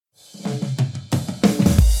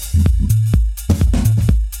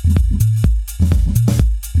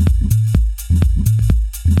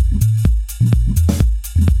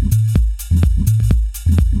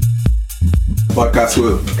podcast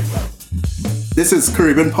world. This is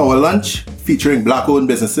Caribbean Power Lunch featuring Black-owned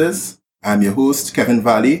businesses. I'm your host, Kevin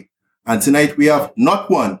Valley, and tonight we have not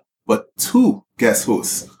one, but two guest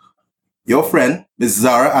hosts. Your friend, Miss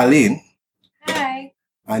Zara Alain. Hi.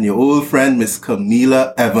 And your old friend, Miss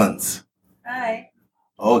Camila Evans. Hi.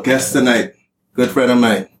 Our guest tonight, good friend of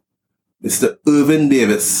mine, Mr. Irvin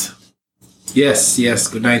Davis. Yes.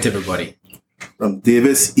 Good night, everybody. From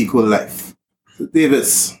Davis Equal Life. So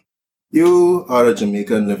Davis, you are a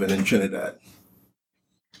Jamaican living in Trinidad.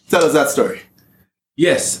 Tell us that story.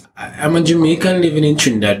 Yes, I'm a Jamaican living in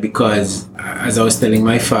Trinidad because, as I was telling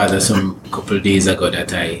my father some couple of days ago,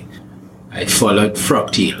 that I followed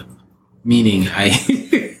frogtail, meaning I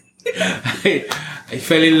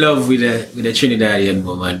fell in love with a Trinidadian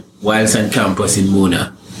woman whilst on campus in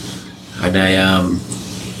Mona, and I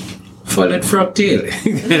followed frogtail.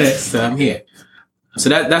 So I'm here. So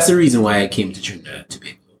that's the reason why I came to Trinidad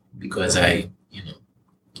Tobago, because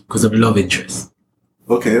because of love interest.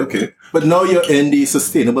 Okay. But now you're in the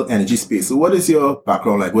sustainable energy space. So what is your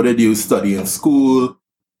background like? What did you study in school?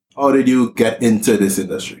 How did you get into this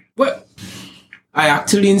industry? Well, I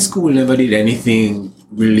actually in school never did anything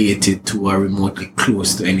related to or remotely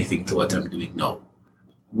close to anything to what I'm doing now.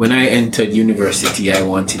 When I entered university, I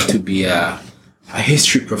wanted to be a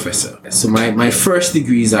history professor. So my first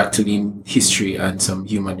degree is actually in history and some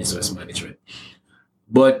human resource management.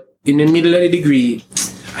 But in the middle of the degree,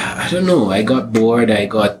 I don't know, I got bored, I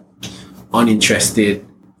got uninterested.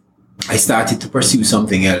 I started to pursue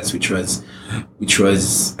something else, which was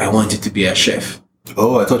I wanted to be a chef.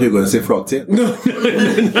 Oh, I thought you were going to say frogtail.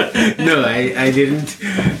 No, I didn't.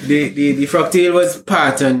 The frogtail was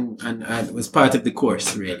part and was part of the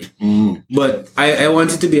course, really. But I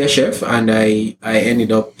wanted to be a chef, and I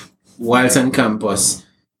ended up, whilst on campus,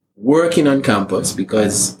 working on campus,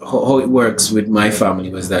 because how it works with my family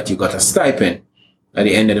was that you got a stipend at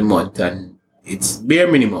the end of the month, and it's bare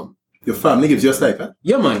minimum. Your family gives you a stipend?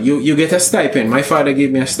 Yeah, man. You get a stipend. My father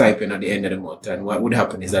gave me a stipend at the end of the month, and what would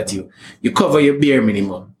happen is that you cover your bare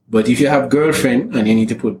minimum. But if you have girlfriend and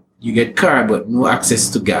you get car but no access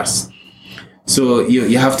to gas, so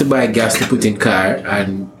you have to buy gas to put in car,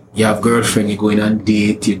 and you have girlfriend, you're going on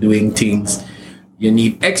date, you're doing things, you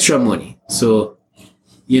need extra money. So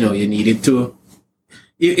you needed to.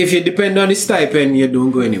 If you depend on the stipend, you don't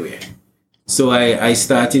go anywhere. So I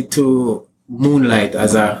started to moonlight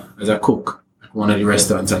as a cook at one of the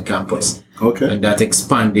restaurants on campus. Okay. And that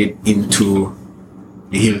expanded into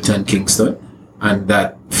the Hilton Kingston, and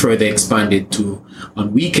that further expanded to,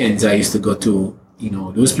 on weekends I used to go to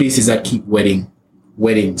those places that keep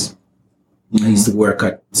weddings. I used to work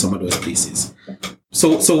at some of those places.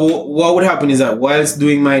 So what would happen is that whilst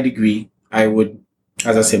doing my degree, I would,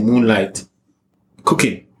 as I said, moonlight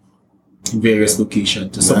cooking in various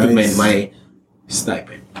locations to supplement my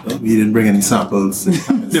stipend. Oh, you didn't bring any samples?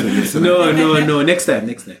 No. Next time.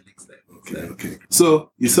 Okay.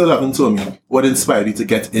 So you still haven't told me what inspired you to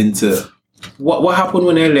get into... What happened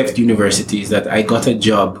when I left university is that I got a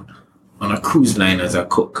job on a cruise line as a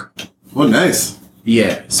cook. Oh, nice.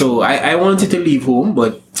 Yeah. So I wanted to leave home,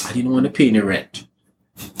 but I didn't want to pay any rent.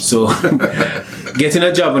 So getting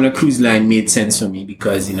a job on a cruise line made sense for me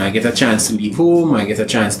because, I get a chance to leave home, I get a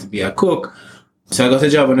chance to be a cook. So I got a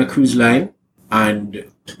job on a cruise line. And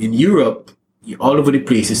in Europe, all over the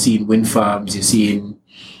place, you're seeing wind farms, you're seeing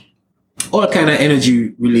all kind of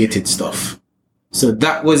energy-related stuff. So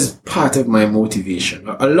that was part of my motivation,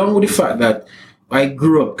 along with the fact that I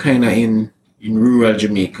grew up kind of in rural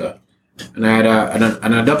Jamaica. And I had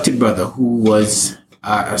an adopted brother who was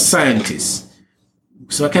a scientist.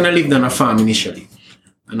 So I kind of lived on a farm initially.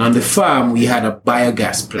 And on the farm, we had a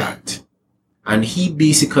biogas plant. And he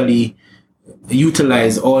basically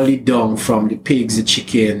utilize all the dung from the pigs, the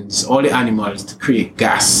chickens, all the animals to create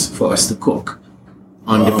gas for us to cook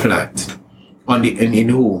on the plant, in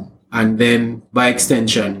home. And then by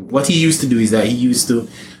extension, what he used to do is that he used to,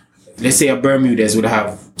 let's say a Bermudez would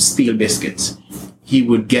have steel biscuits. He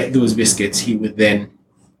would get those biscuits. He would then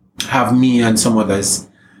have me and some others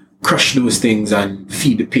crush those things and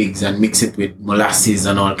feed the pigs and mix it with molasses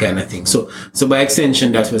and all kind of things. So by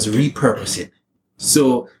extension, that was repurposing.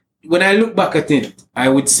 So when I look back at it, I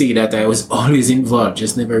would say that I was always involved,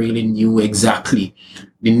 just never really knew exactly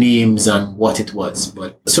the names and what it was.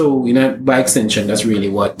 But so, by extension, that's really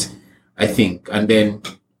what I think. And then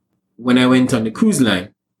when I went on the cruise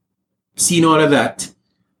line, seeing all of that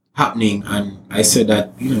happening, and I said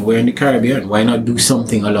that, we're in the Caribbean, why not do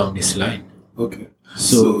something along this line? Okay.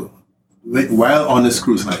 So while on this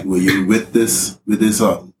cruise line, were you with this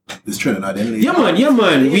Trinidadian lady? Yeah,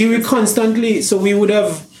 man. We were constantly, so we would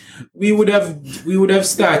have we would have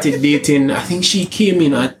started dating. I think she came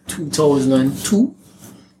in at 2002,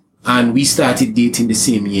 and we started dating the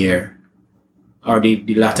same year, or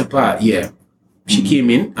the latter part. Yeah, she came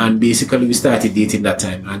in, and basically we started dating that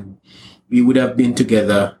time, and we would have been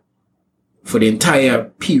together for the entire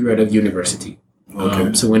period of university.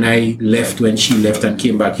 Okay. So when she left and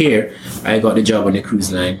came back here, I got the job on the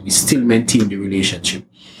cruise line. We still maintained the relationship.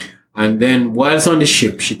 And then whilst on the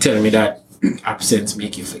ship, she told me that absence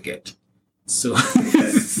make you forget. So,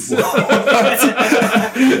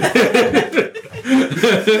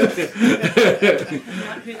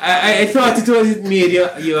 I thought it made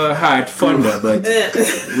your heart fonder, but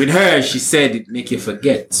with her, she said it make you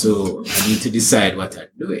forget. So I need to decide what I'm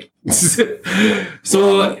doing.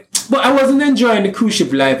 So, but I wasn't enjoying the cruise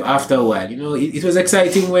ship life after a while. You know, it was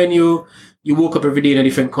exciting when you woke up every day in a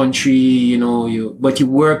different country. You know, but you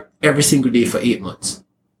work every single day for 8 months.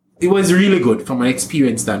 It was really good from an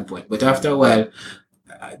experience standpoint. But after a while,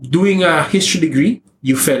 doing a history degree,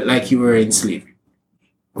 you felt like you were in slavery.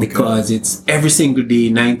 Because it's every single day,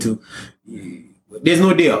 9 to... There's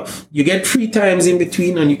no day off. You get 3 times in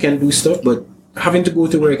between and you can do stuff, but having to go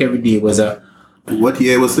to work every day was a... What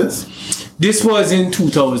year was this? This was in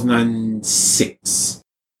 2006.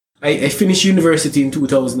 I finished university in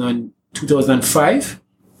 2005,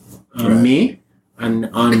 May. And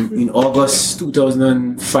in August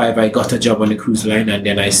 2005, I got a job on the cruise line, and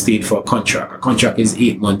then I stayed for a contract. A contract is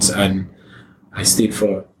 8 months, and I stayed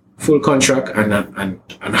for full contract and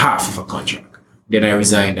half of a contract. Then I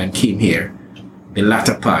resigned and came here. The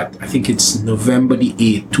latter part, I think it's November the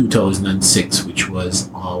 8th, 2006, which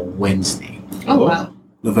was a Wednesday. Oh, wow.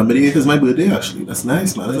 November the 8th is my birthday, actually. That's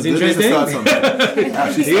nice, man. That's a good way to start something.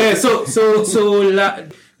 Yeah, so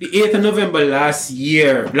the 8th of November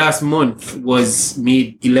last month was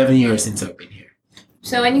made 11 years since I've been here.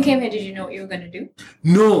 So when you came here, did you know what you were going to do?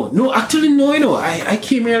 No, actually, no, you know, I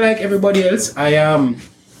came here like everybody else.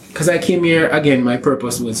 Because I came here, again, my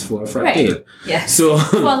purpose was for Fractale. Right. Yeah. So,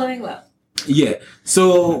 following well. Yeah.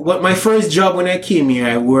 So what my first job when I came here,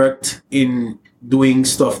 I worked in doing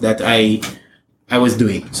stuff that I was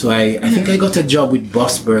doing. So I think I got a job with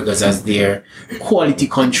Boss Burgers as their quality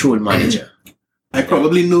control manager. I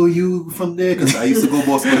probably know you from there because I used to go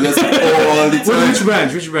Boss Burgers all the time.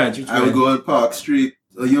 Which branch? I would go on Park Street.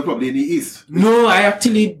 You're probably in the east. No, I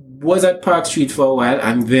actually was at Park Street for a while,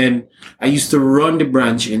 and then I used to run the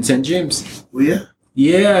branch in St. James. Oh, yeah?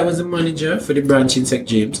 Yeah, I was a manager for the branch in St.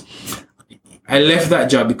 James. I left that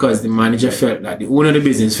job because the manager felt like, the owner of the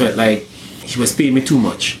business felt like he was paying me too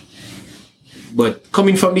much. But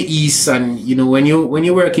coming from the east, and you know, when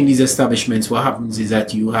you work in these establishments, what happens is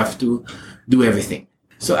that you have to do everything.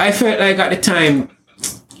 So I felt like at the time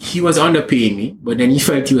he was underpaying me, but then he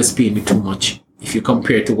felt he was paying me too much if you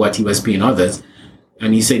compare to what he was paying others.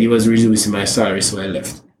 And he said he was reducing my salary, so I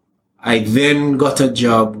left. I then got a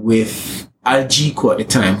job with Algeco at the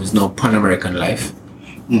time, who's now Pan American Life,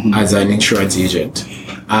 as an insurance agent.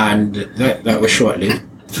 And that was short-lived.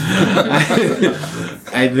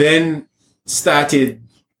 I then started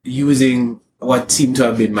using what seemed to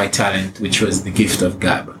have been my talent, which was the gift of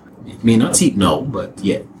gab. It may not see it now, but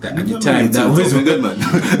yeah, at the time that was good, man.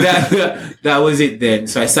 that was it then.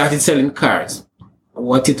 So I started selling cars.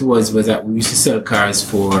 What it was that we used to sell cars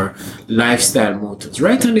for Lifestyle Motors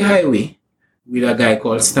right on the highway with a guy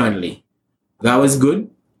called Stanley. That was good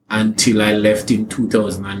until I left in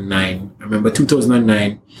 2009. I remember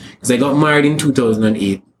 2009 because I got married in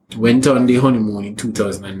 2008, went on the honeymoon in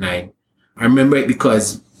 2009. I remember it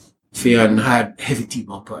because Fionn had heavy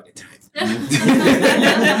T-bumper at the time. And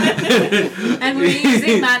were you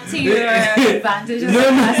using that to your advantage? No.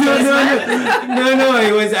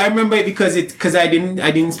 It was. I remember it because I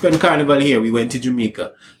didn't spend Carnival here. We went to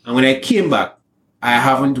Jamaica, and when I came back, I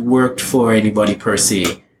haven't worked for anybody per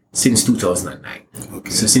se since 2009.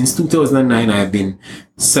 Okay. So since 2009, I've been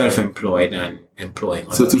self-employed and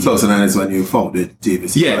employing. So 2009 is when you founded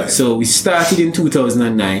Davis. Yeah. So we started in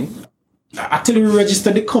 2009. Actually, we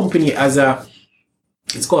registered the company as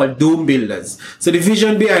it's called Dome Builders. So the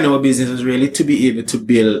vision behind our business was really to be able to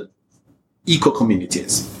build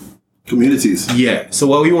eco-communities. Communities? Yeah. So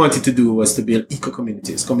what we wanted to do was to build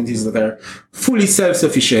eco-communities. Communities that are fully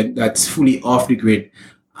self-sufficient, that's fully off the grid,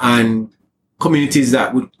 and communities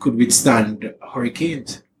that could withstand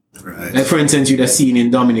hurricanes. Right. Like for instance, you'd have seen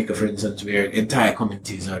in Dominica, for instance, where entire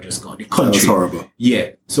communities are just gone. The country. That was horrible.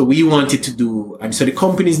 Yeah. So we wanted to do, and so the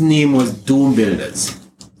company's name was Dome Builders.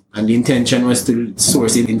 And the intention was to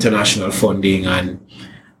source international funding and,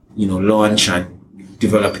 you know, launch and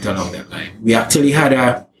develop it along that line. We actually had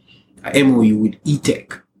a MOU with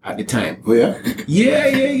E-Tech at the time. Oh, yeah?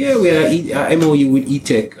 Yeah. We had a MOU with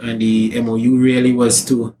E-Tech, and the MOU really was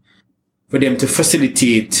for them to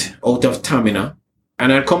facilitate out of Tamina.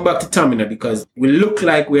 And I'll come back to Tamina because we look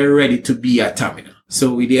like we're ready to be at Tamina.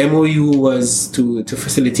 So the MOU was to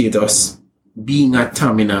facilitate us being at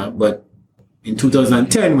Tamina, but in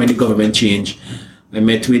 2010, when the government changed, I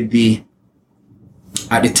met with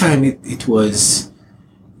at the time it was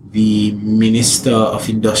the Minister of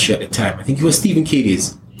Industry at the time. I think it was Stephen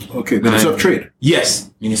Cadiz. Okay, Minister of Trade.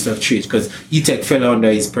 Yes, Minister of Trade, because E-Tech fell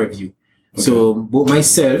under his purview. Okay. So both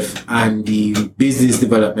myself and the Business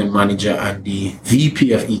Development Manager and the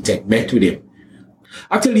VP of E-Tech met with him.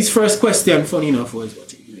 Actually, his first question, funny enough, was,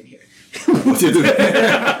 what are you doing here? What are you doing?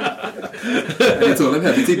 And you told him,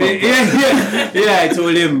 have you taken Yeah, I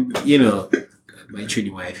told him, my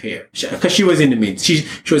training wife here. Because she was in the midst. She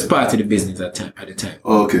was part of the business at the time.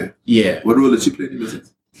 Oh, okay. Yeah. What role did she play in the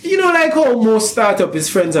business? Like how most startup is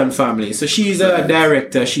friends and family. So she's a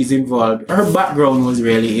director. She's involved. Her background was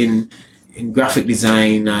really in graphic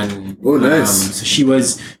design and oh, nice. So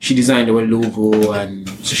she designed our logo, and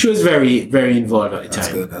so she was very, very involved at the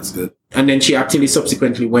time. That's good. And then she actually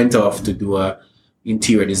subsequently went off to do a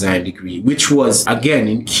interior design degree, which was again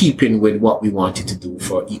in keeping with what we wanted to do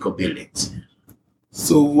for eco buildings.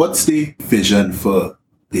 So what's the vision for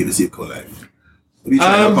Davis Eco Life? What are you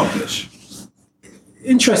trying to accomplish?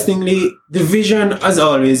 Interestingly, the vision has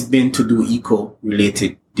always been to do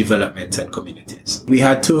eco-related development and communities. We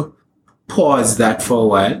had to pause that for a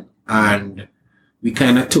while, and we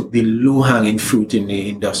kind of took the low-hanging fruit in the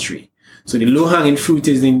industry. So the low-hanging fruit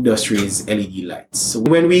in the industry is LED lights. So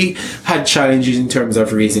when we had challenges in terms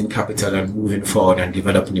of raising capital and moving forward and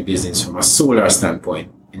developing the business from a solar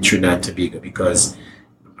standpoint in Trinidad and Tobago, because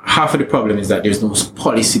half of the problem is that there's no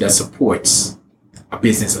policy that supports a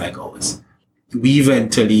business like ours. We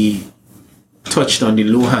eventually touched on the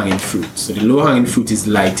low-hanging fruit. So the low-hanging fruit is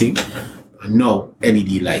lighting, and now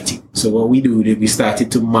LED lighting. So what we do, we started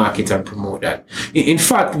to market and promote that. In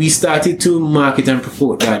fact, we started to market and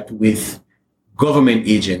promote that with government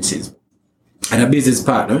agencies. And a business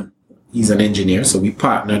partner, he's an engineer, so we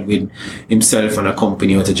partnered with himself and a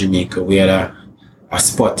company out of Jamaica. We had a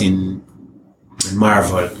spot in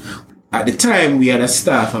Marvel. At the time, we had a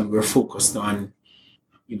staff and we were focused on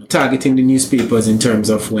targeting the newspapers in terms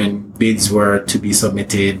of when bids were to be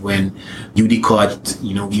submitted, when UDCOT,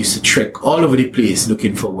 we used to trek all over the place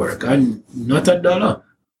looking for work, and not a dollar.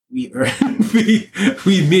 We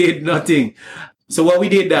made nothing. So what we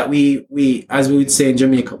did that we, as we would say in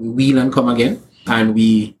Jamaica, we wheel and come again, and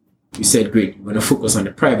we said, great, we're going to focus on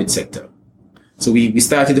the private sector. So we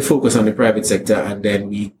started to focus on the private sector, and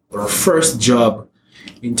then our first job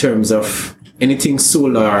in terms of anything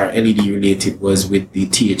solar LED related was with the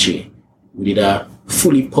THA. We did a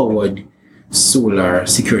fully powered solar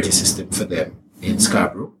security system for them in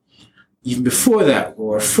Scarborough. Even before that,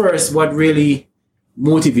 what really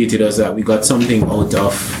motivated us that we got something out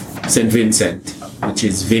of St. Vincent, which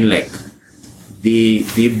is Vinlec.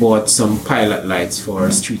 They bought some pilot lights for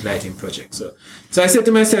a street lighting project. So I said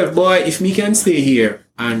to myself, boy, if me can stay here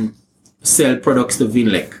and sell products to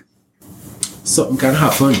Vinlec, something can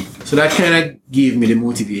happen. So that kind of gave me the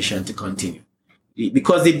motivation to continue.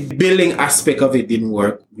 Because the building aspect of it didn't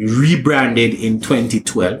work, we rebranded in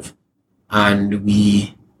 2012 and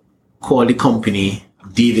we called the company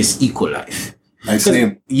Davis Eco Life. Nice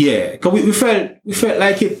name. Yeah, because we felt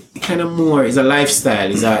like it kind of more is a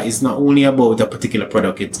lifestyle. It's not only about a particular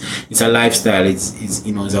product. It's a lifestyle. It's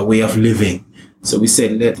a way of living. So we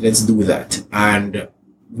said let's do that, and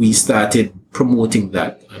we started promoting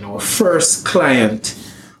that. And our first client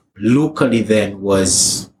locally then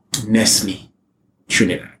was Nestle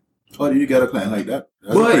Trinidad. How did you get a client like that?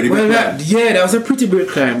 That was a pretty big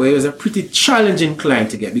client, but it was a pretty challenging client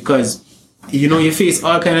to get because you face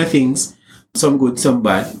all kind of things. Some good, some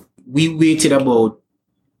bad. We waited about,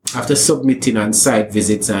 after submitting on site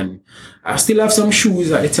visits, and I still have some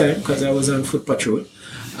shoes at the time because I was on foot patrol,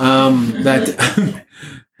 that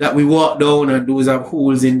we walked down and those have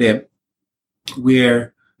holes in them,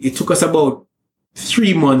 where it took us about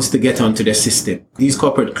 3 months to get onto the system. These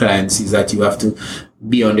corporate clients is that you have to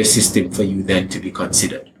be on the system for you then to be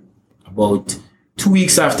considered. About 2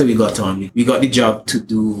 weeks after we got on, we got the job to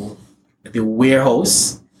do the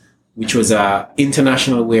warehouse, which was an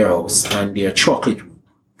international warehouse, and their chocolate room.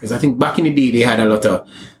 Because I think back in the day, they had a lot of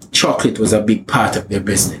chocolate was a big part of their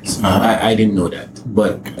business. Uh-huh. I didn't know that,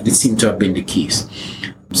 but it seemed to have been the case.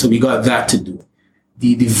 So we got that to do.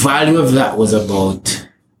 The value of that was about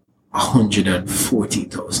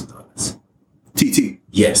 $140,000. TT?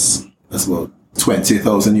 Yes. That's about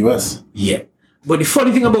 20,000 US? Yeah. But the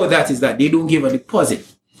funny thing about that is that they don't give a deposit.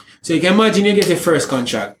 So you can imagine you get your first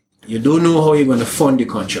contract. You don't know how you're going to fund the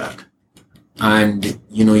contract. And,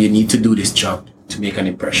 you know, you need to do this job to make an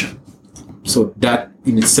impression. So that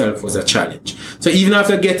in itself was a challenge. So even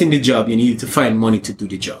after getting the job, you needed to find money to do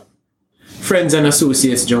the job. Friends and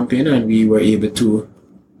associates jump in and we were able to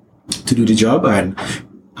do the job.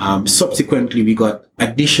 And subsequently, we got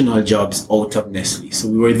additional jobs out of Nestle. So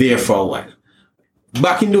we were there for a while.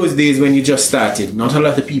 Back in those days when you just started, not a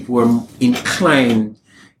lot of people were inclined.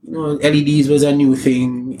 You know, LEDs was a new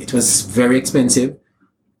thing. It was very expensive.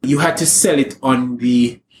 You had to sell it on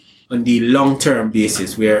the long-term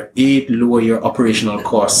basis where it lower your operational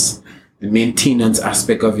costs, the maintenance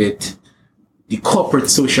aspect of it, the corporate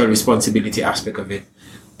social responsibility aspect of it.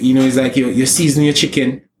 You know, it's like you season your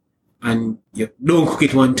chicken and you don't cook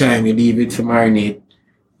it one time, you leave it for marinate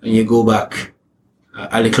and you go back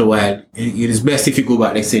a little while. It is best if you go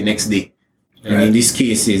back, let's say, next day. And in this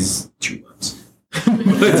case is 3 months.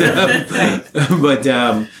 but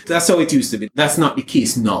that's how it used to be. That's not the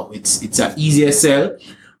case now. It's an easier sell.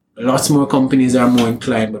 Lots more companies are more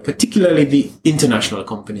inclined, but particularly the international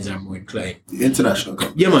companies are more inclined. The international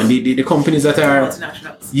companies? Yeah, man. The companies that are...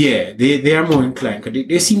 Multinationals. Yeah, they are more inclined. Because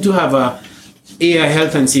they seem to have a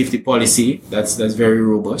health and safety policy that's very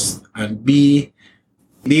robust. And B,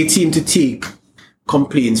 they seem to take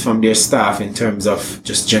complaints from their staff in terms of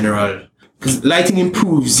just general... Because lighting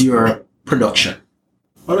improves your production.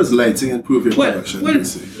 How does lighting improve your production?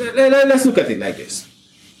 Let's look at it like this.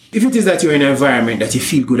 If it is that you're in an environment that you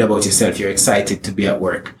feel good about yourself, you're excited to be at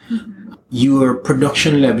work, your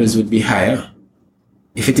production levels would be higher.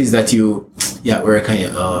 If it is that you're at work and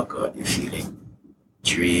you're feeling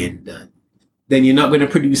drained, then you're not going to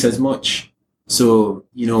produce as much. So,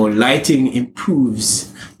 you know, lighting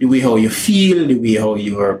improves the way how you feel, the way how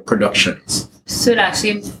your production is. So it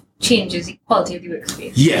actually changes the quality of the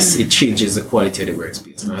workspace. Yes, it changes the quality of the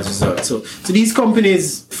workspace as a result. So these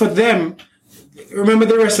companies, for them, remember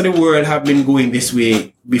the rest of the world have been going this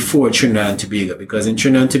way before Trinidad and Tobago, because in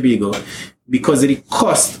Trinidad and Tobago, because of the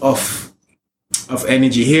cost of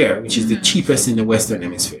energy here, which is the cheapest in the Western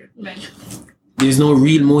Hemisphere, there's no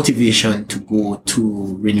real motivation to go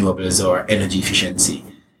to renewables or energy efficiency.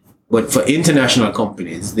 But for international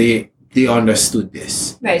companies, they understood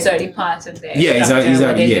this. Right, it's already part of their exactly,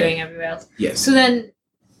 what they're doing everywhere else. Yes. So then,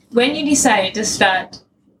 when you decided to start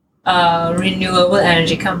a renewable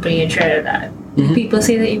energy company in Trinidad, people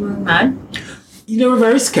say that you were mad? You were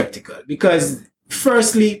very skeptical because,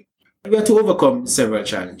 firstly, we had to overcome several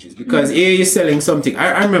challenges because you're selling something.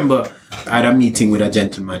 I remember I had a meeting with a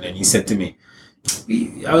gentleman and he said to me,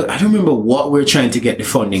 I don't remember what we're trying to get the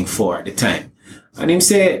funding for at the time. And he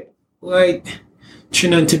said, well,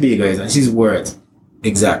 Trinidad and Tobago is, and his words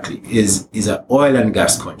exactly, is an oil and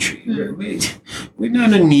gas country. We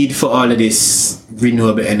don't need for all of this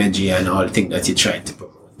renewable energy and all the things that you're trying to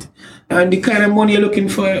promote. And the kind of money you're looking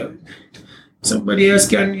for, somebody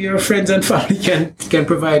else your friends and family can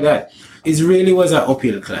provide that. It really was an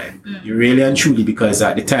uphill climb. Really and truly, because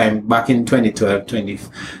at the time, back in 2012,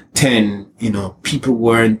 2010, you know, people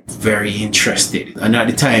weren't very interested. And at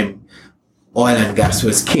the time, oil and gas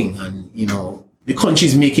was king. And, you know, the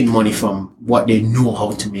country's making money from what they know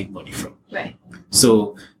how to make money from. Right.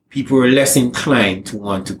 So people were less inclined to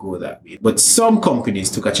want to go that way. But some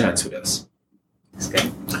companies took a chance with us. That's good.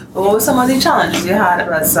 What were some of the challenges you had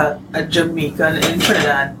as a Jamaican in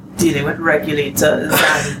Trinidad dealing with regulators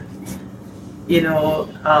and, you know,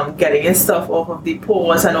 getting your stuff off of the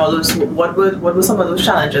ports and all those? What were some of those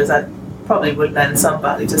challenges that probably would lend some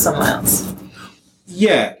value to someone else?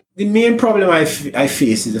 Yeah. The main problem I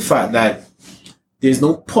face is the fact that there's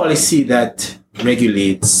no policy that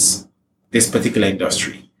regulates this particular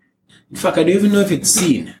industry. In fact, I don't even know if it's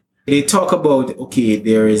seen. They talk about, okay,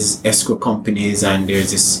 there is escrow companies and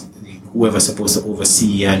there's this, whoever's supposed to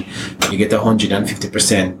oversee, and you get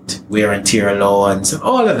 150% wear and tear allowance, and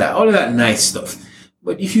all of that nice stuff.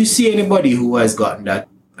 But if you see anybody who has gotten that,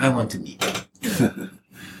 I want to meet them.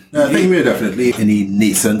 I think we're definitely in the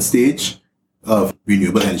nascent stage of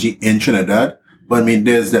renewable energy in Trinidad. But I mean,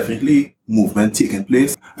 there's definitely movement taking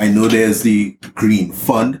place. I know there's the Green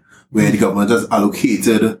Fund, where the government has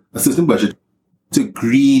allocated a certain budget to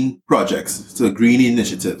green projects, to green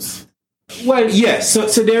initiatives. Well, yes.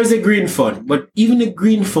 So there's a Green Fund, but even the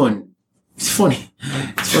Green Fund, it's funny.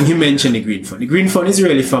 It's funny you mention the Green Fund. The Green Fund is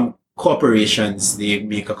really from corporations. They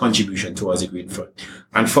make a contribution towards the Green Fund.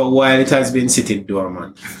 And for a while, it has been sitting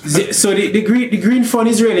dormant. So the Green Fund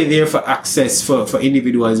is really there for access for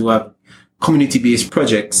individuals who have community-based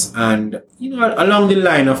projects and, you know, along the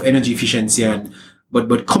line of energy efficiency and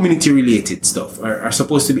but community-related stuff are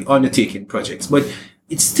supposed to be undertaking projects. But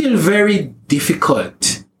it's still very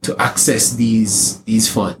difficult to access these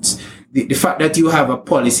funds. The fact that you have a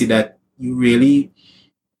policy that you really,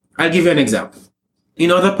 I'll give you an example.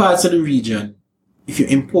 In other parts of the region, if you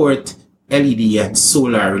import LED and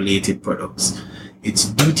solar related products, it's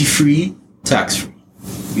duty free, tax free,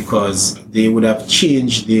 because they would have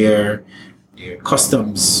changed their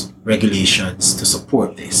customs regulations to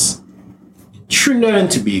support this. In Trinidad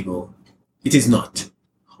and Tobago, it is not.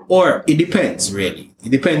 Or it depends, really. It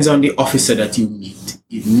depends on the officer that you meet.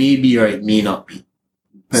 It may be or it may not be.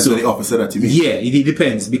 Depends on the officer that you meet. Yeah, it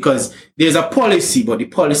depends, because there's a policy, but the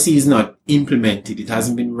policy is not implemented. It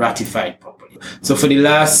hasn't been ratified properly. So for the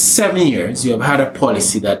last 7 years, you have had a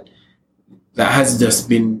policy that has just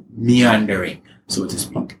been meandering, so to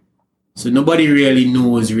speak. So nobody really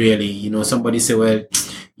knows, really. Somebody say, well,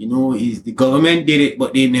 the government did it,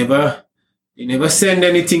 but they never send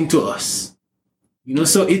anything to us.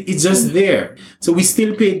 So it's just there. So we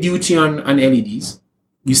still pay duty on LEDs.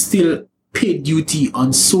 You still pay duty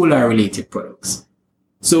on solar related products.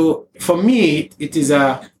 So for me, it is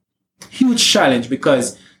a huge challenge,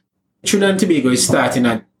 because Trinidad and Tobago is starting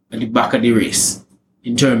at the back of the race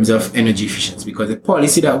in terms of energy efficiency, because the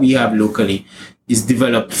policy that we have locally is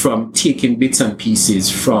developed from taking bits and pieces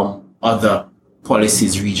from other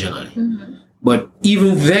policies regionally. Mm-hmm. But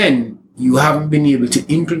even then, you haven't been able to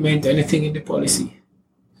implement anything in the policy.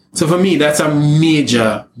 So for me, that's a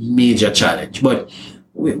major, major challenge. But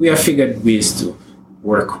we have figured ways to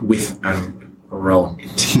work with and around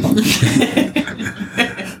it.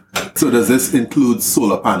 So does this include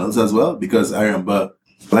solar panels as well? Because I remember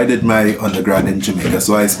I did my undergrad in Jamaica,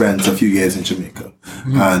 so I spent a few years in Jamaica.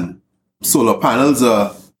 Mm-hmm. And solar panels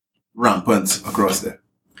are rampant across there.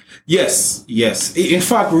 Yes. In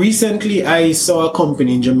fact, recently I saw a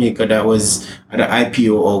company in Jamaica that was at an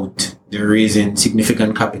IPO out. They're raising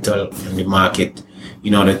significant capital in the market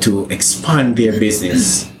in order to expand their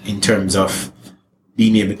business in terms of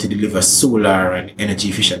being able to deliver solar and energy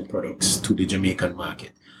efficient products to the Jamaican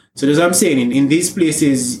market. So as I'm saying, in these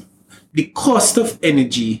places, the cost of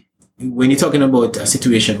energy, when you're talking about a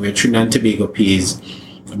situation where Trinidad and Tobago pays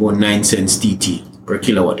about 9 cents TT per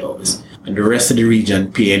kilowatt hours, and the rest of the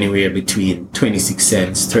region pay anywhere between 26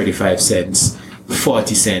 cents, 35 cents,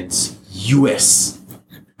 40 cents US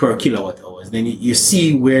per kilowatt hours, then you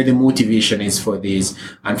see where the motivation is for this.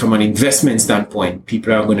 And from an investment standpoint,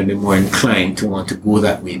 people are going to be more inclined to want to go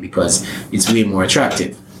that way because it's way more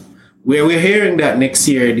attractive. Where we're hearing that next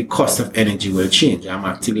year, the cost of energy will change. I'm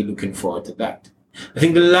actually looking forward to that. I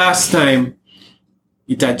think the last time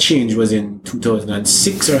it had changed was in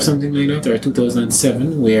 2006 or something like that, or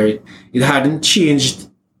 2007, where it hadn't changed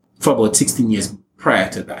for about 16 years prior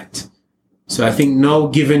to that. So I think now,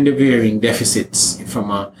 given the varying deficits from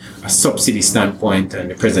a subsidy standpoint and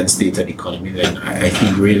the present state of the economy, then I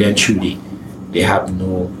think really and truly they have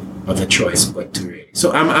no other choice but to really.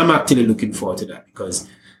 So I'm actually looking forward to that, because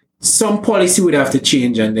some policy would have to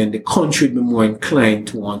change, and then the country would be more inclined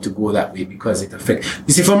to want to go that way, because it affects.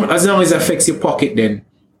 You see, as long as it affects your pocket, then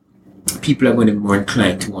people are going to be more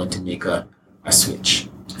inclined to want to make a switch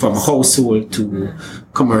from household to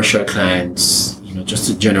commercial clients, just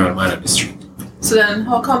a general man on the street. So then,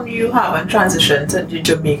 how come you haven't transitioned to the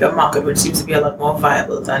Jamaica market, which seems to be a lot more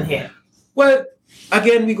viable than here? Well,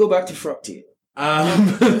 again, we go back to Fructail. Wow.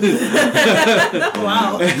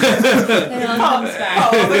 It all comes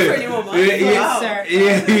back.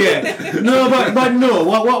 Yeah. No, but no.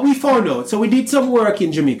 What we found out. So we did some work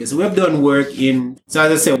in Jamaica. So we have done work in. So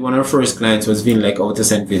as I said, one of our first clients was Vinlec out of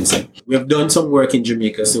St. Vincent. We have done some work in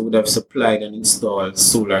Jamaica. So we would have supplied and installed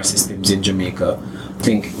solar systems in Jamaica. I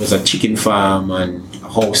think it was a chicken farm and a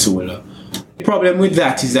house solar. The problem with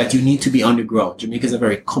that is that you need to be on the ground. Jamaica is a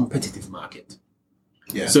very competitive market.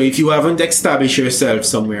 Yeah. So if you haven't established yourself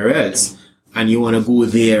somewhere else and you want to go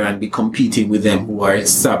there and be competing with them who are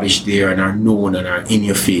established there and are known and are in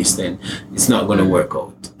your face, then it's not going to work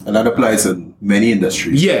out. And that applies in many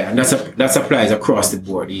industries. Yeah, and that applies across the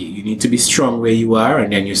board. You need to be strong where you are,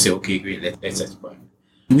 and then you say, okay, great, let's expand.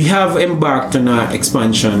 We have embarked on an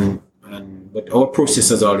expansion, but our process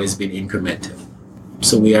has always been incremental.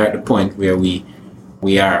 So we are at the point where we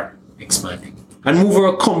are expanding. And move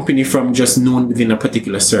our company from just known within a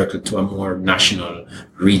particular circle to a more national,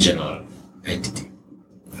 regional entity.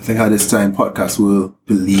 I think at this time, podcast will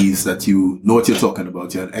believes that you know what you're talking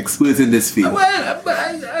about. You're an expert in this field. Well,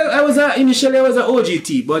 I was initially an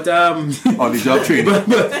OGT, but on the job training.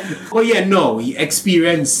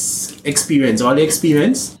 Experience, all the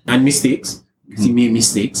experience and mistakes. He made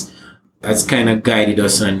mistakes. That's kind of guided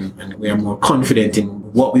us, and we are more confident in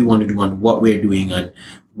what we want to do and what we're doing and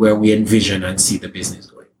where we envision and see the business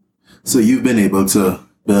going. So you've been able to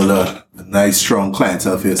build a a nice, strong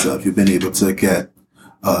clientele for yourself. You've been able to get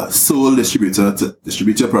a sole distributor to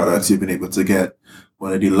distribute your products. You've been able to get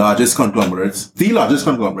one of the largest conglomerate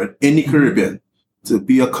in the Caribbean to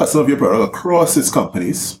be a customer of your product across its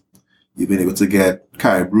companies. You've been able to get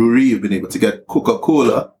Carib Brewery. You've been able to get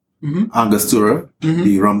Coca-Cola, Angostura,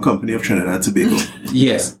 the rum company of Trinidad and Tobago.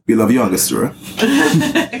 Yes. We love you, Angostura.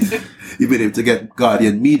 You've been able to get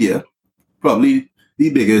Guardian Media, probably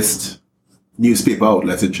the biggest newspaper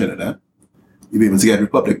outlet in Trinidad. You've been able to get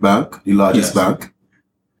Republic Bank, the largest bank.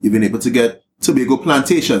 You've been able to get Tobago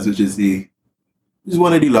Plantations, which is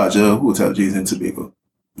one of the larger hotel chains in Tobago.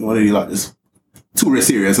 One of the largest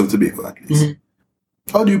tourist areas of Tobago, at least.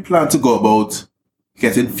 How do you plan to go about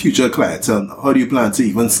getting future clientele? How do you plan to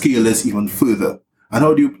even scale this even further? And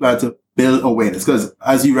how do you plan to build awareness? Because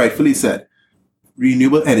as you rightfully said,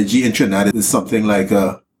 renewable energy in Trinidad is something like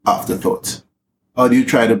an afterthought. How do you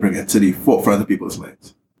try to bring it to the forefront of people's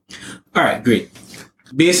minds? All right, great.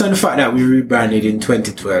 Based on the fact that we rebranded in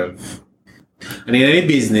 2012, and in any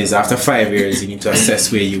business, after 5 years, you need to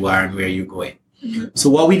assess where you are and where you're going. So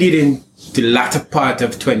what we did in the latter part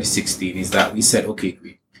of 2016 is that we said, okay,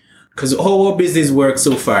 great. Because how our business works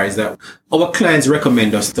so far is that our clients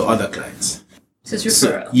recommend us to other clients. So it's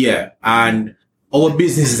referral. Yeah, and our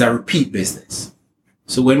business is a repeat business.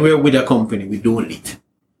 So when we're with a company, we don't leave.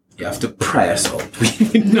 You have to pry us out.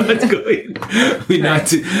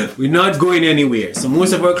 We're not going anywhere. So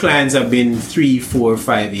most of our clients have been 3, 4,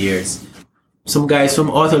 5 years. Some guys from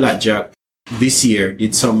Autolat Jack this year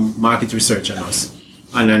did some market research on us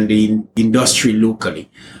and on the industry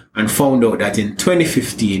locally and found out that in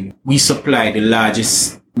 2015, we supplied the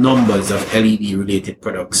largest numbers of LED related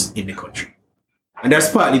products in the country. And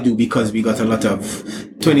that's partly due because we got a lot of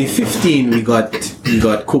 2015, we got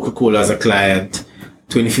Coca-Cola as a client.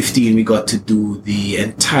 2015, we got to do the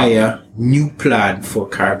entire new plant for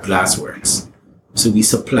Carib Glassworks. So we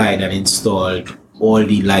supplied and installed all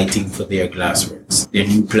the lighting for their glassworks, their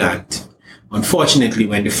new plant. Unfortunately,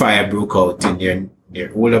 when the fire broke out in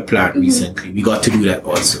their older plant recently, we got to do that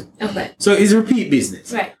also. Okay. So it's repeat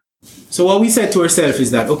business. Right. So what we said to ourselves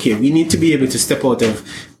is that, okay, we need to be able to step out of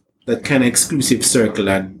that kind of exclusive circle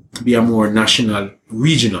and be a more national,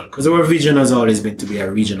 regional, because our vision has always been to be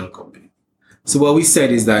a regional company. So what we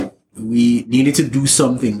said is that we needed to do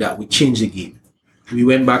something that would change the game. We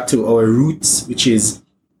went back to our roots, which is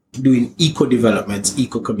doing eco-developments,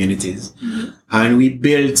 eco-communities, and we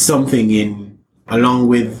built something along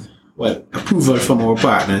with, approval from our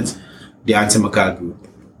partners, the Antimacal Group,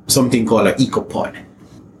 something called an EcoPod.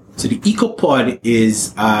 So the EcoPod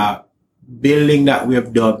is a building that we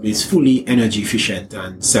have dubbed is fully energy efficient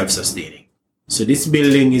and self-sustaining. So this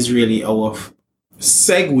building is really our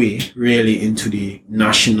segue really into the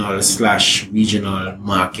national/regional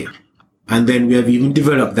market. And then we have even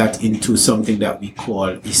developed that into something that we call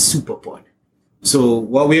a superpod. So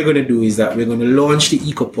what we're going to do is that we're going to launch the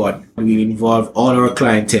EcoPod. We'll involve all our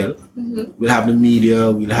clientele. We'll have the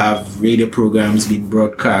media, we'll have radio programs being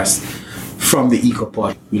broadcast from the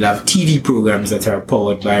EcoPod. We'll have TV programs that are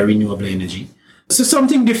powered by renewable energy. So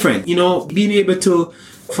something different, being able to,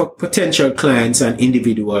 for potential clients and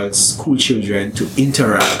individuals, school children to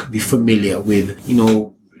interact, be familiar with,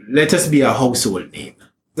 let us be a household name.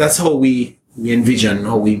 That's how we envision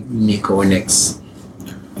how we make our next.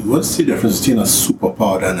 What's the difference between a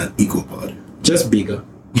superpod and an EcoPod? Just bigger.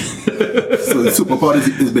 So the superpod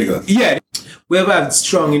is bigger? Yeah. We have had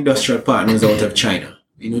strong industrial partners out of China.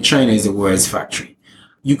 China is the world's factory.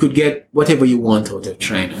 You could get whatever you want out of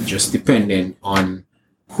China, just depending on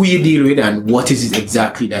who you deal with and what is it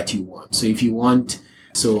exactly that you want.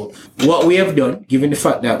 So what we have done, given the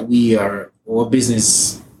fact that our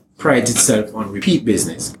business prides itself on repeat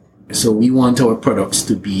business. So we want our products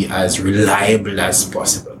to be as reliable as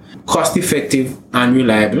possible. Cost effective and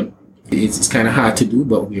reliable. It's kind of hard to do,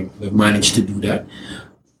 but we've managed to do that.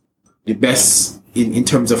 The best in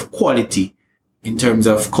terms of quality, in terms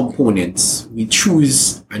of components, we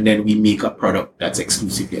choose and then we make a product that's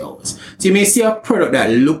exclusively ours. So you may see a product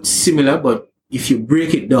that looks similar, but if you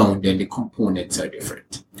break it down, then the components are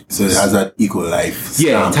different. So it has that eco-life.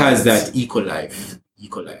 Yeah, it has that eco-life.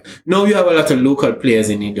 Now you have a lot of local players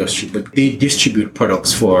in the industry, but they distribute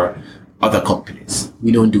products for other companies.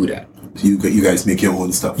 We don't do that. So you guys make your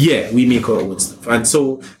own stuff? Yeah, we make our own stuff. And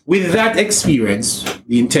so with that experience,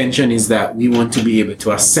 the intention is that we want to be able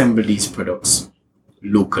to assemble these products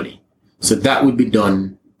locally. So that would be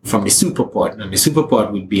done from the superpod. And the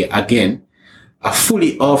superpod would be, again, a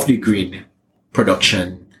fully off-the-grid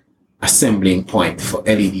production assembling point for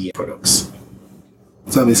LED products.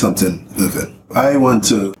 Tell me something, Irvin. I want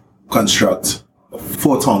to construct a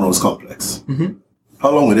 4 townhouse complex. how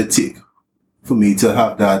long would it take for me to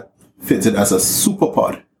have that fitted as a super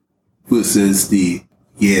pod versus the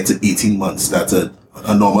year to 18 months that a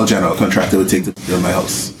normal general contractor would take to build my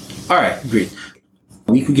house? All right, great.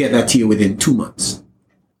 We could get that to you within 2 months.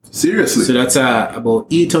 Seriously? So that's about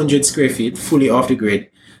 800 square feet, fully off the grid.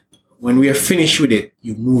 When we are finished with it,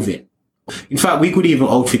 you move in. In fact, we could even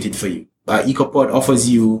outfit it for you. EcoPod offers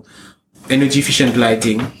you energy efficient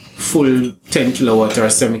lighting, full 10 kilowatt or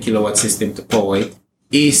 7 kilowatt system to power it.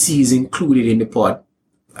 AC is included in the pod.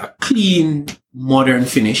 A clean, modern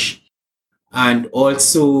finish. And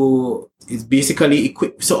also, it's basically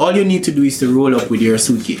equipped. So all you need to do is to roll up with your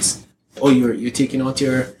suitcase. Oh, you're taking out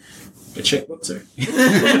your checkbook, sir?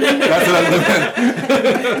 That's what I'm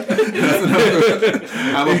doing.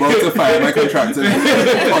 I'm about to fire my contractor.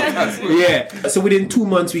 Yeah. So within 2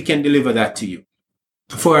 months, we can deliver that to you.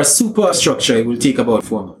 For a super structure, it will take about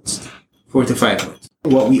 4 months, 4 to 5 months.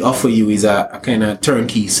 What we offer you is a kind of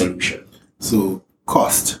turnkey solution. So,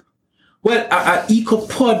 cost. Well, an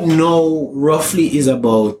EcoPod now roughly is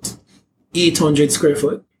about 800 square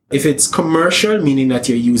foot. If it's commercial, meaning that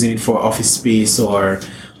you're using it for office space or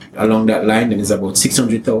along that line, then it's about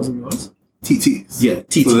 $600,000. TTs. Yeah,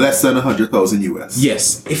 TT. So less than 100,000 US.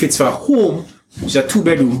 Yes. If it's for a home, which is a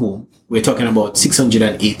 2-bedroom home, we're talking about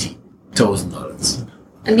 $680,000.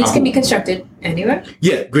 And these can be constructed anywhere?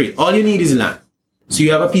 Yeah, great. All you need is land. So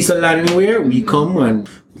you have a piece of land anywhere, we come and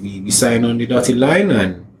we sign on the dotted line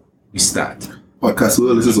and we start. Podcast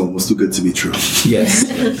world, this is almost too good to be true. Yes.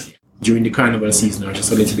 During the carnival season or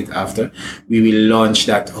just a little bit after, we will launch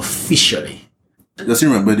that officially. Just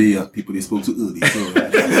remember the people they spoke to early. So.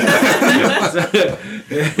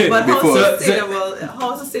 But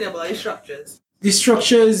how sustainable are the structures? The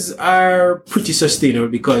structures are pretty sustainable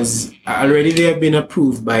because already they have been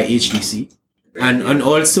approved by HDC. And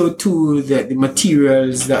also too, the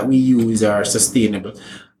materials that we use are sustainable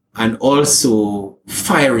and also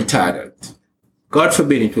fire retardant. God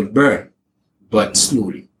forbid it will burn, but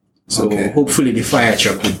slowly. So hopefully the fire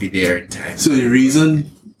truck would be there in time. So the reason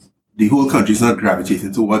the whole country is not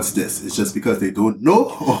gravitating towards this is just because they don't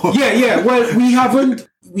know? Yeah. Well, we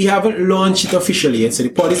haven't launched it officially yet. So the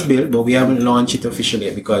pod is built, but we haven't launched it officially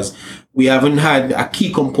yet because we haven't had a key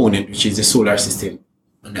component, which is the solar system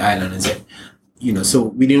on the island. Is it? So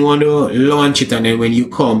we didn't want to launch it and then when you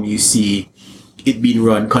come, you see it being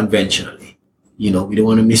run conventionally. We don't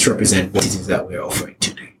want to misrepresent what it is that we're offering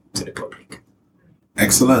today to the public.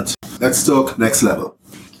 Excellent. Let's talk next level.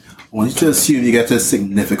 I want you to assume you get a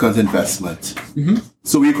significant investment. Mm-hmm.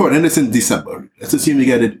 So we're recording this in December. Let's assume you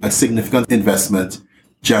get a significant investment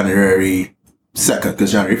January 2nd,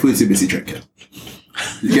 because January 1st you're busy drinking.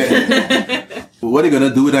 You get it? What are you going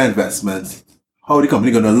to do with that investment? How are the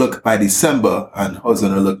company going to look by December and how it's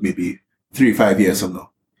going to look maybe 3-5 years from now?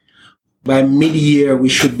 By mid-year, we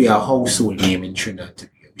should be a household name in Trinidad.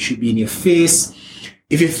 We should be in your face.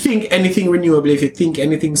 If you think anything renewable, if you think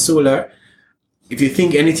anything solar, if you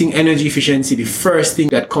think anything energy efficiency, the first thing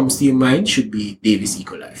that comes to your mind should be Davis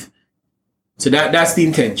EcoLife. So that's the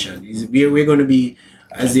intention. We're going to be,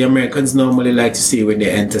 as the Americans normally like to say when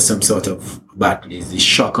they enter some sort of battle, is the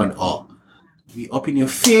shock and awe. We up in your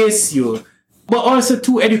face, but also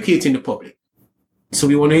to educating the public. So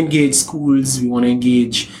we want to engage schools, we want to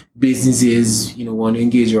engage businesses, we want to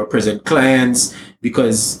engage our present clients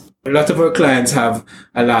because a lot of our clients have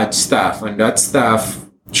a large staff and that staff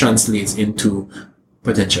translates into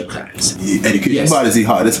potential clients. The education part is the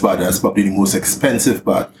hardest part. That's probably the most expensive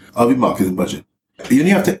part of the marketing budget. You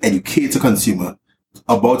only have to educate the consumer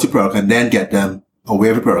about your product and then get them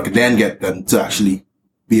aware of the product and then get them to actually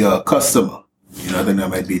be a customer. I think that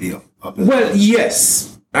might be the opposite. Well, yes.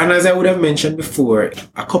 And as I would have mentioned before,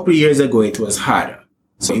 a couple of years ago, it was harder.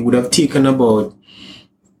 So it would have taken about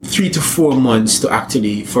 3 to 4 months to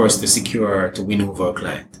actually first to win over a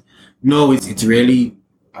client. Now it's really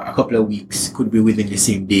a couple of weeks, could be within the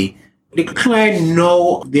same day. The client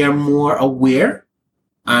now, they are more aware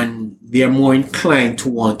and they are more inclined to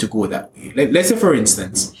want to go that way. Let's say, for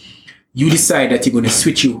instance, you decide that you're going to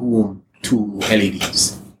switch your home to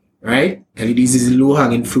LEDs, right? LEDs is a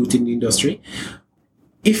low-hanging fruit in the industry.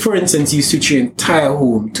 If, for instance, you switch your entire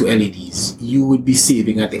home to LEDs, you would be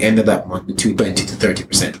saving at the end of that month between 20 to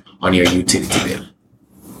 30% on your utility bill.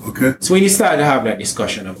 Okay. So when you start to have that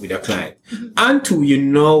discussion with a client, and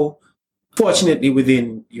two, fortunately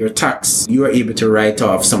within your tax, you are able to write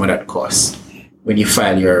off some of that cost when you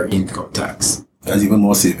file your income tax. That's even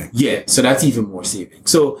more saving. Yeah, so that's even more saving.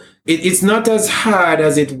 So it's not as hard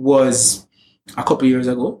as it was a couple of years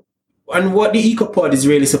ago. And what the EcoPod is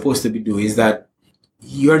really supposed to be doing is that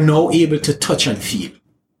you're now able to touch and feel.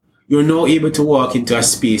 You're now able to walk into a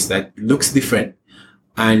space that looks different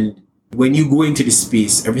And when you go into the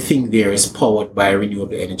space, everything there is powered by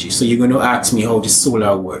renewable energy. So you're going to ask me how the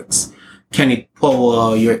solar works. Can it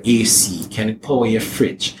power your AC? Can it power your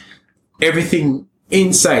fridge? Everything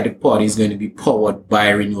inside the pod is going to be powered by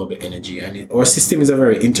renewable energy. And our system is a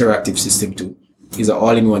very interactive system too. It's an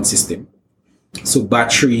all-in-one system. So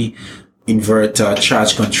battery, inverter,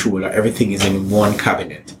 charge controller, everything is in one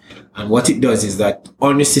cabinet. And what it does is that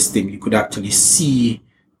on the system, you could actually see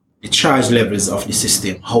the charge levels of the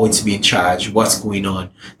system, how it's being charged, what's going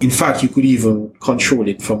on. In fact, you could even control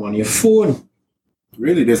it from on your phone.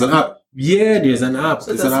 Really? There's an app? Yeah, there's an app.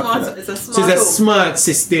 So it's a smart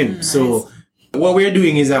system. Nice. So what we're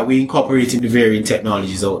doing is that we're incorporating the varying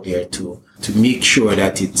technologies out there to make sure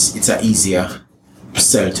that it's an easier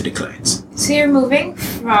sell to the clients. So you're moving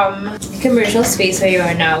from the commercial space where you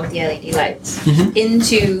are now with the LED lights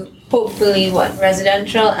into hopefully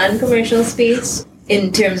residential and commercial space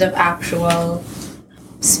in terms of actual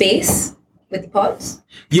space with the pods?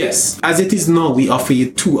 Yes. As it is now, we offer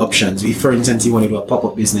you two options. If, for instance, you want to do a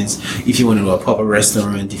pop-up business, if you want to do a pop-up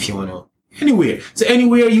restaurant, if you want to anywhere. So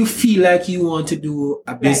anywhere you feel like you want to do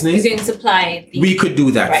a business, you can supply we could do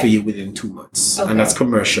that for you within 2 months. Okay. And that's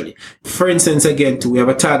commercially. For instance, again, we have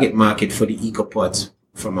a target market for the EcoPods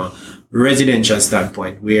from a residential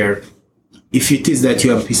standpoint, where if it is that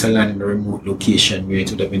you have a piece of land in a remote location where it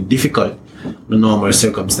would have been difficult in normal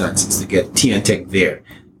circumstances to get TNTech there,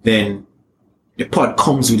 then the pod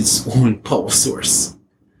comes with its own power source.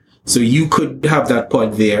 So you could have that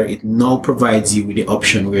pod there. It now provides you with the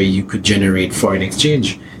option where you could generate foreign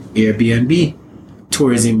exchange, Airbnb,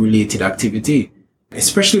 tourism-related activity,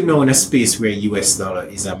 especially now in a space where US dollar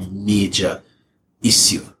is a major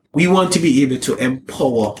issue. We want to be able to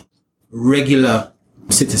empower regular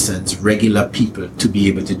citizens, regular people to be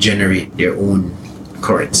able to generate their own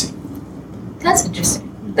currency. That's interesting.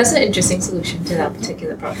 That's an interesting solution to that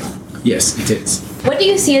particular problem. Yes, it is. What do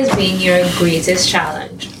you see as being your greatest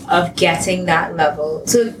challenge of getting that level?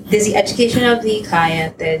 So there's the education of the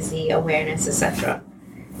client, there's the awareness, etc.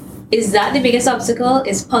 Is that the biggest obstacle?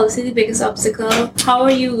 Is policy the biggest obstacle? How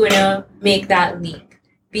are you going to make that leap?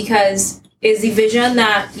 Because is the vision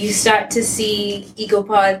that you start to see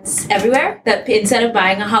EcoPods everywhere? That instead of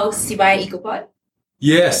buying a house, you buy an EcoPod?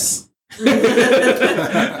 Yes.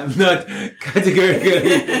 I'm not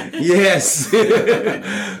categorically yes.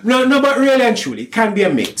 no, but really and truly, it can be a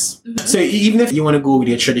mix. So even if you want to go with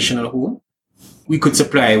your traditional home, we could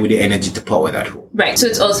supply with the energy to power that home. Right. So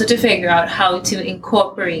it's also to figure out how to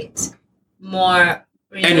incorporate more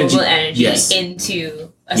renewable energy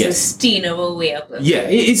into a sustainable way of living. Yeah,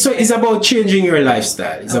 it's about changing your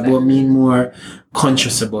lifestyle. It's about being more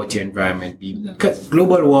conscious about your environment. Because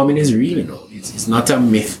global warming is real, you know. It's not a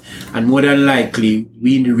myth. And more than likely,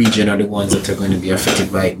 we in the region are the ones that are going to be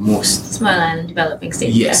affected by it most. Small and developing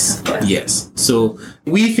states. Yes. So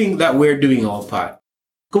we think that we're doing our part.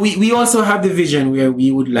 We also have the vision where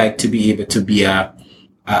we would like to be able to be a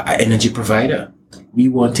energy provider. We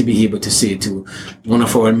want to be able to say to one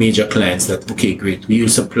of our major clients that, okay, great, we will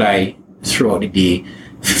supply throughout the day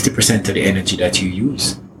 50% of the energy that you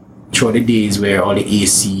use. Throughout the days where all the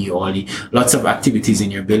AC, lots of activities in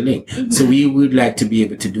your building. So we would like to be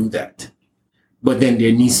able to do that. But then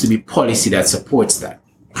there needs to be policy that supports that.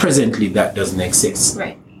 Presently, that doesn't exist.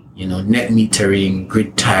 Right. You know, net metering,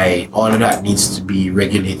 grid tie, all of that needs to be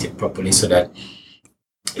regulated properly so that,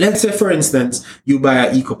 let's say, for instance, you buy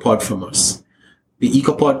an EcoPod from us. The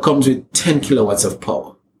EcoPod comes with 10 kilowatts of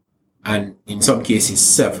power, and in some cases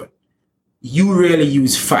 7. You rarely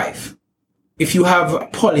use 5. If you have a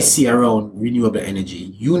policy around renewable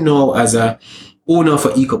energy, you know, as a owner of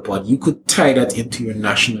an EcoPod, you could tie that into your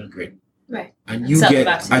national grid. Right. And you sell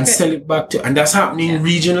it back to, and that's happening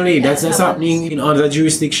regionally. That's happening in other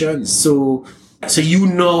jurisdictions. So you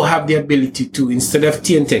now have the ability to, instead of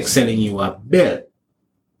TNTech selling you a bill,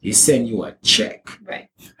 they send you a check. Right.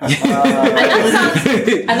 and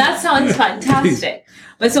that sounds fantastic.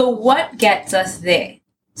 But so what gets us there?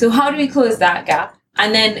 So how do we close that gap?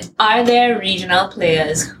 And then are there regional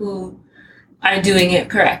players who are doing it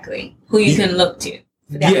correctly, who you can look to?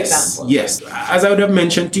 For that example? Yes. As I would have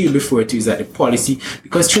mentioned to you before, too, is that the policy,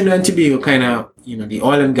 because Trinidad and Tobago kind of, you know, the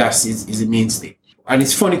oil and gas is a mainstay. And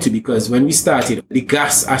it's funny too, because when we started, the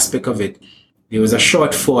gas aspect of it, there was a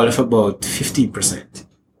shortfall of about 15%.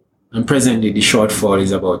 And presently, the shortfall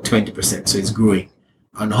is about 20%. So it's growing.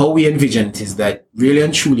 And how we envision it is that really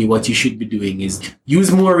and truly what you should be doing is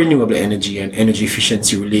use more renewable energy and energy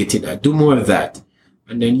efficiency related. Do more of that.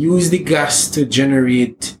 And then use the gas to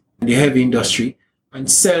generate the heavy industry and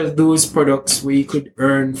sell those products where you could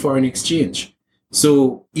earn foreign exchange.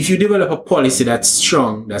 So if you develop a policy that's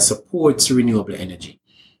strong, that supports renewable energy,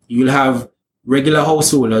 You'll have regular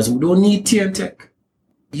householders who don't need tea and tech.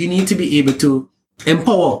 You need to be able to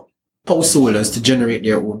empower householders to generate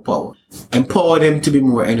their own power. Empower them to be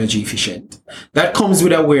more energy efficient. That comes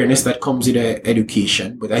with awareness, that comes with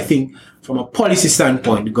education. But I think from a policy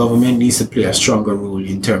standpoint, the government needs to play a stronger role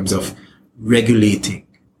in terms of regulating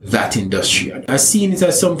that industry. I see it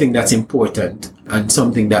as something that's important and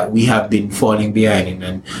something that we have been falling behind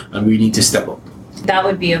in, and we need to step up. That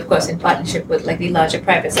would be, of course, in partnership with like the larger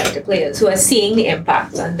private sector players who are seeing the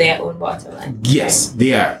impact on their own bottom line. Yes,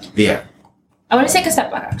 they are. I want to take a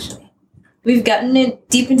step back, actually. We've gotten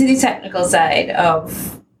deep into the technical side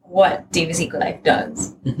of what Davis Ecolife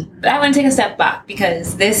does. But I want to take a step back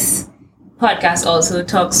because this podcast also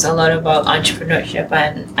talks a lot about entrepreneurship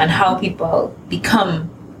and how people become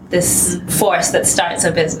this force that starts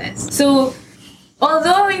a business. So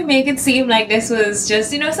although we make it seem like this was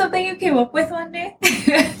just, something you came up with one day,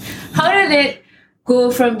 how did it go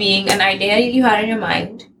from being an idea that you had in your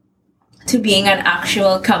mind to being an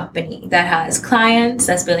actual company that has clients,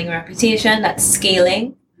 that's building a reputation, that's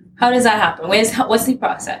scaling? How does that happen? What's the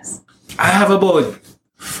process? I have about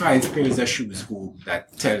 5 pairs of shoes home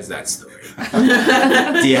that tells that story.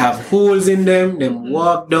 They have holes in them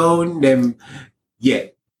walk down,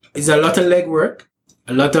 it's a lot of legwork,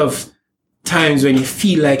 a lot of times when you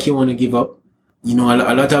feel like you want to give up, a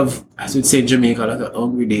lot of, I should say in Jamaica, a lot of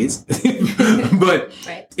hungry days. But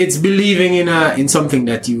right. It's believing in something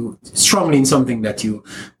that you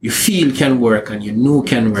feel can work and you know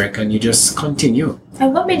can work, and you just continue.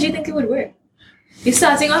 And what made you think it would work? You're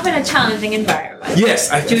starting off in a challenging environment. Yes.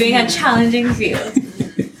 Doing a challenging field.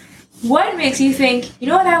 What makes you think, you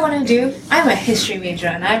know what I want to do? I'm a history major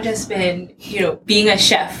and I've just been, being a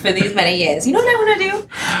chef for these many years. You know what I want to do?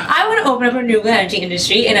 I want to open up a renewable energy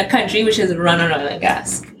industry in a country which is run on oil and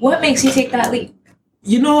gas. What makes you take that leap?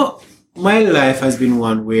 My life has been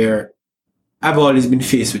one where I've always been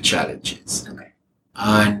faced with challenges. Okay.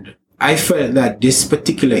 And I felt that this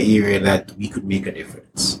particular area that we could make a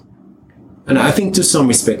difference. And I think to some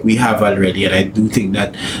respect we have already, and I do think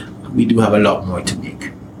that we do have a lot more to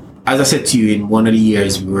make. As I said to you, in one of the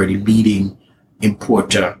years, we were the leading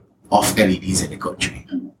importer of LEDs in the country.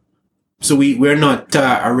 So we're not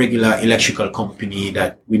a regular electrical company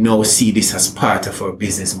that we now see this as part of our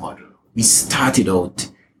business model. We started out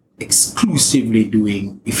exclusively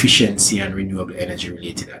doing efficiency and renewable energy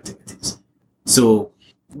related activities. So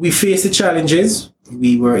we faced the challenges.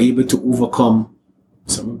 We were able to overcome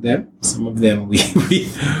some of them. Some of them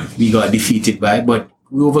we got defeated by, but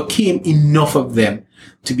we overcame enough of them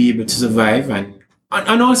to be able to survive.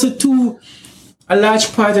 And also too, a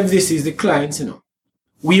large part of this is the clients,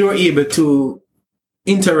 We were able to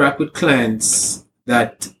interact with clients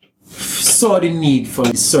that saw the need for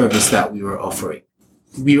the service that we were offering.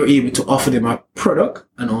 We were able to offer them a product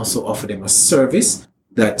and also offer them a service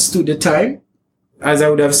that stood the time. As I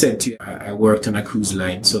would have said to you, I worked on a cruise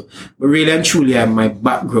line. So, but really and truly, my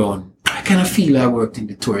background, I kind of feel I worked in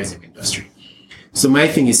the tourism industry. So my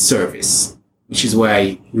thing is service, which is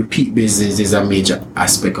why repeat business is a major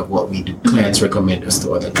aspect of what we do. Clients recommend us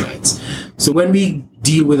to other clients. So when we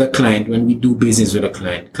deal with a client, when we do business with a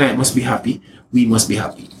client must be happy, we must be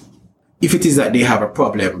happy. If it is that they have a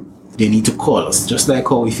problem, they need to call us. Just like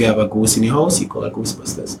how if you have a ghost in your house, you call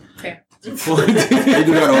Ghostbusters. Fair. I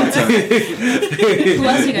do that all the time. Who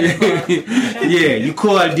else you gonna call? Yeah, you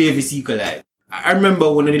call Davis Ecolife. I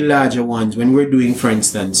remember one of the larger ones when we're doing, for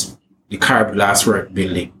instance, the Carb Glasswork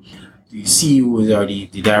building. The CEOs or the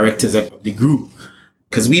directors of the group.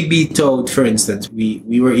 Because we beat out, for instance,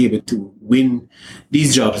 we were able to win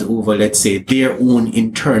these jobs over, let's say, their own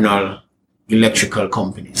internal electrical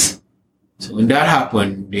companies. So when that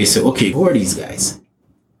happened, they said, okay, who are these guys?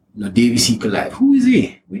 Davis Ecolife. Who is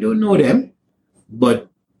he? We don't know them. But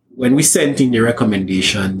when we sent in the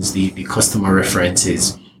recommendations, the customer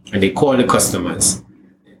references, and they call the customers,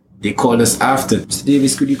 they call us after. Mr.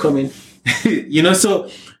 Davis, could you come in?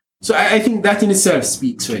 So I think that in itself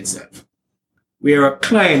speaks for itself. We are a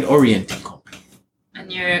client-oriented company.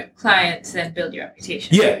 And your clients then build your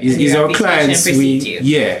reputation. Yeah, it's our clients.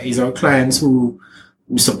 It's our clients who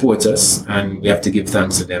support us, and we have to give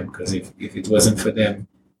thanks to them, because if it wasn't for them,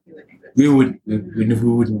 we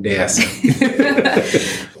wouldn't dare.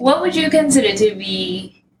 What would you consider to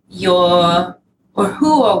be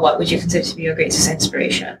what would you consider to be your greatest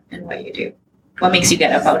inspiration in what you do? What makes you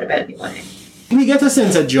get up out of bed every morning? We get a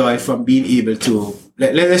sense of joy from being able to,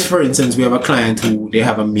 let's for instance, we have a client who they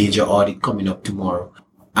have a major audit coming up tomorrow.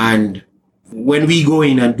 And when we go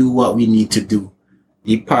in and do what we need to do,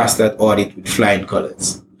 they pass that audit with flying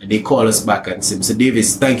colors. And they call us back and say, Mr.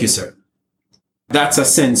 Davis, thank you, sir. That's a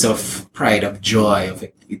sense of pride, of joy. Of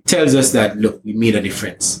it. It tells us that, look, we made a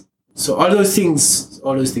difference. So all those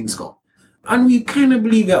things come. And we kind of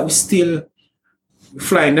believe that we're still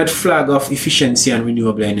flying that flag of efficiency and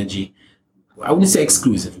renewable energy. I wouldn't say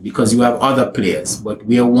exclusive because you have other players, but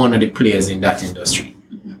we are one of the players in that industry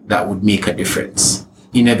that would make a difference.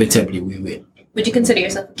 Inevitably, we will. Would you consider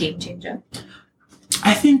yourself a game changer?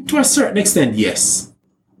 I think to a certain extent, yes.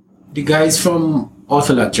 The guys from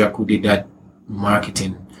Ortholabtrack who did that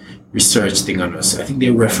marketing research thing on us, I think they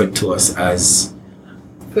referred to us as...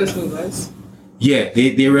 First movers. Yeah,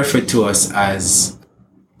 they referred to us as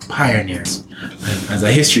pioneers. And as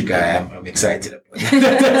a history guy, I'm excited about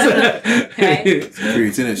that.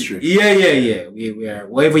 Creating history. Yeah. We are,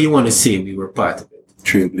 whatever you want to say, we were part of it.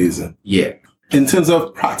 Trailblazer. Yeah. In terms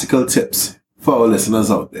of practical tips for our listeners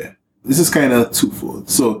out there, this is kind of twofold.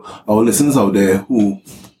 So our listeners out there who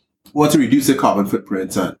want to reduce their carbon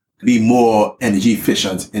footprint and be more energy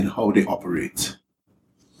efficient in how they operate.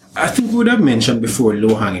 I think we would have mentioned before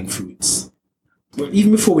low-hanging fruits. But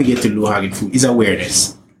even before we get to low-hanging fruit, is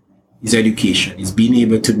awareness, is education, is being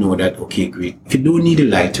able to know that, okay, great, if you don't need a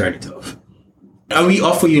light, turn it off. And we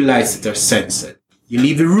offer you lights that are censored. You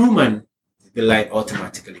leave the room and the light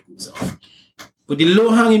automatically goes off. But the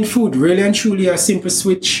low-hanging fruit, really and truly a simple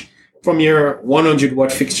switch from your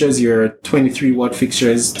 100-watt fixtures, your 23-watt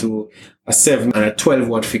fixtures to a 7 and a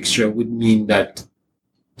 12-watt fixture would mean that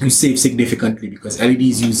you save significantly because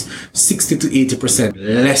LEDs use 60 to 80%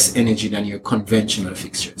 less energy than your conventional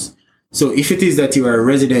fixtures. So if it is that you are a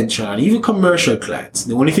residential and even commercial clients,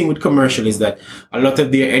 the only thing with commercial is that a lot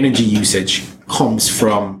of their energy usage comes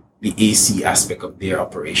from the AC aspect of their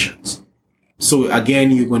operations. So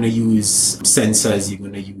again, you're going to use sensors, you're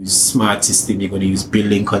going to use smart system, you're going to use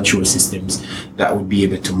building control systems that would be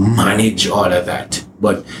able to manage all of that.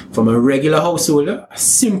 But from a regular householder, a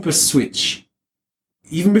simple switch.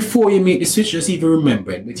 Even before you make the switch, just even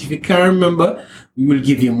remember it. But if you can't remember, we will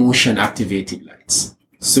give you motion activated lights.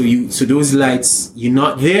 So those lights, you're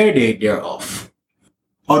not there, they're off.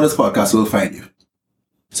 How does podcast will find you?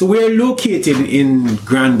 So we're located in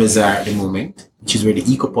Grand Bazaar at the moment, which is where the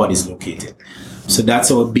EcoPod is located. So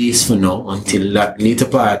that's our base for now. Until that later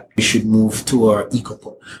part, we should move to our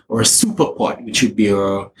EcoPod or a SuperPod, which would be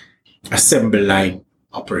our assembly line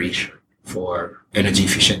operation for energy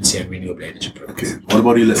efficiency and renewable energy products. Okay. What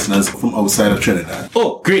about the listeners from outside of Trinidad?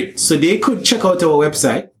 Oh, great. So they could check out our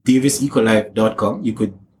website, davisecolife.com. You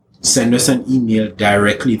could send us an email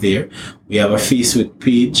directly there. We have a Facebook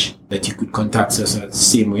page that you could contact us the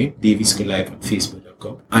same way, Davis Ecolife at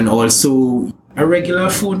facebook.com. And also a regular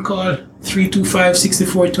phone call,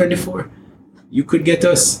 325-6424. You could get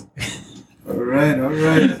us. All right.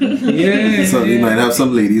 Yeah. So we might have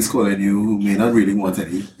some ladies calling you who may not really want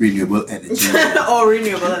any renewable energy. Or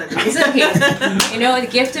renewable energy. It's okay. You know, the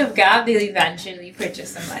gift of God, they'll eventually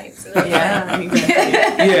purchase some lights. So Yeah,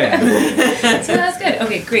 exactly. Yeah. So that's good.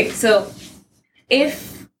 Okay, great. So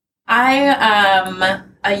if I am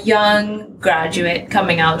a young graduate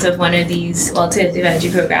coming out of one of these alternative energy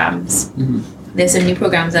programs, there's some new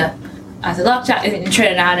programs at Ortholabtrack in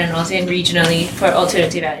Trinidad and also in regionally for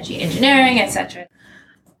alternative energy engineering, etc.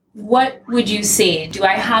 What would you say? Do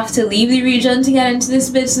I have to leave the region to get into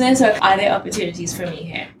this business, or are there opportunities for me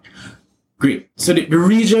here? Great. So the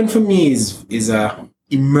region for me is a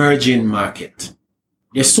emerging market.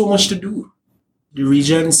 There's so much to do. The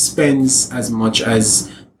region spends as much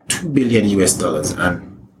as $2 billion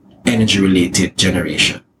on energy-related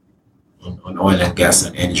generation, on oil and gas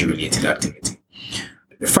and energy-related activity.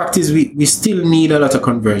 The fact is we still need a lot of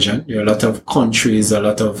conversion. There are a lot of countries, a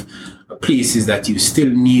lot of places that you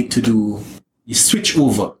still need to do, you switch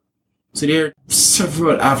over. So there are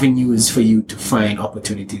several avenues for you to find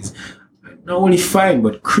opportunities. Not only find,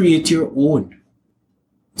 but create your own.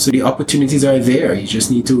 So the opportunities are there. You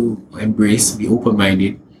just need to embrace, be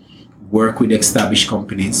open-minded, work with established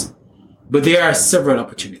companies. But there are several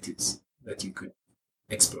opportunities that you could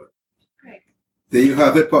explore. Right. There you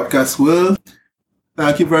have it, Podcast World.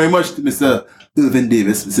 Thank you very much to Mr. Irvin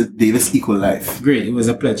Davis, Mr. Davis Ecolife. Great. It was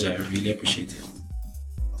a pleasure. I really appreciate it.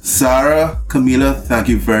 Sarah, Camila, thank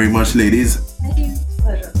you very much, ladies. Thank you.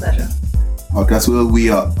 Pleasure. Podcast World, we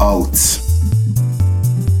are out.